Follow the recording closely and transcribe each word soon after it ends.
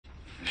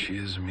She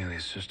is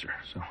Amelia's sister,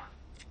 so.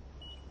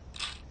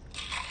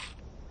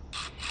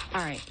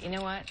 All right, you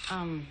know what?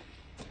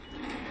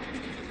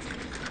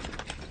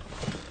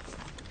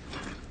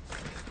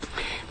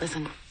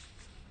 Listen.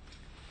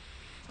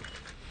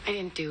 I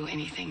didn't do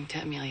anything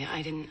to Amelia.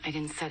 I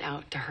didn't set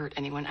out to hurt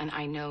anyone, and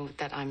I know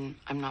that I'm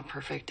not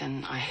perfect,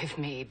 and I have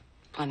made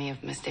plenty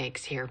of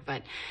mistakes here,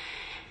 but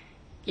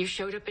you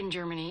showed up in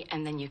Germany,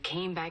 and then you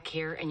came back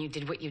here, and you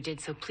did what you did,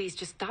 so please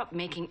just stop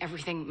making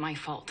everything my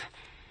fault.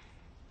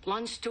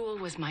 Lunchstool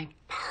was my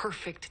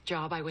perfect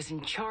job. I was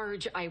in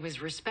charge, I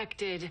was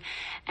respected,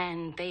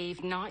 and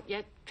they've not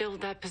yet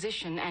filled that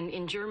position, and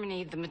in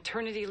Germany, the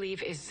maternity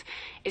leave is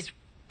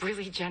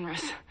really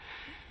generous.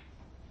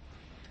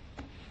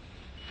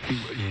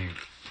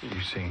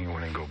 You saying you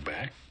want to go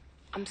back?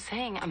 I'm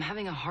saying I'm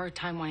having a hard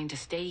time wanting to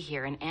stay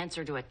here and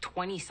answer to a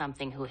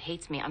 20-something who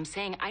hates me. I'm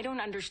saying I don't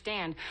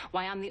understand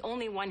why I'm the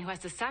only one who has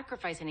to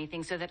sacrifice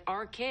anything so that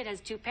our kid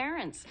has two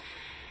parents.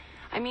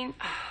 I mean,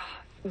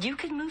 you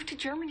could move to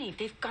Germany.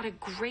 They've got a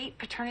great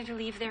paternity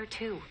leave there,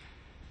 too.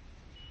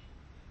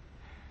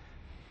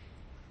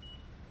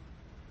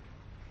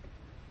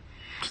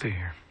 Stay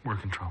here.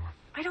 Work in trauma.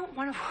 I don't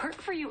want to work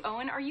for you,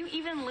 Owen. Are you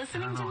even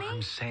listening to me?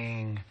 I'm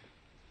saying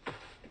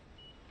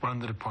run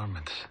the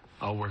department.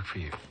 I'll work for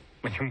you.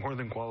 When you're more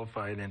than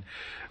qualified, and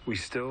we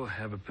still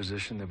have a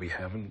position that we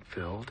haven't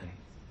filled,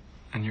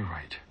 and you're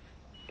right.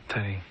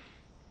 Teddy,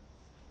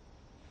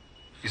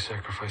 you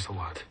sacrificed a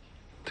lot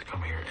to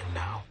come here, and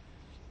now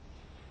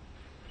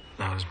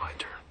is my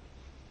turn.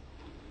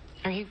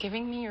 Are you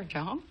giving me your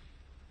job?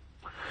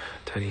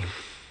 Teddy,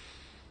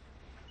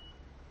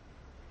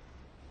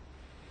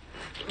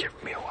 give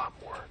me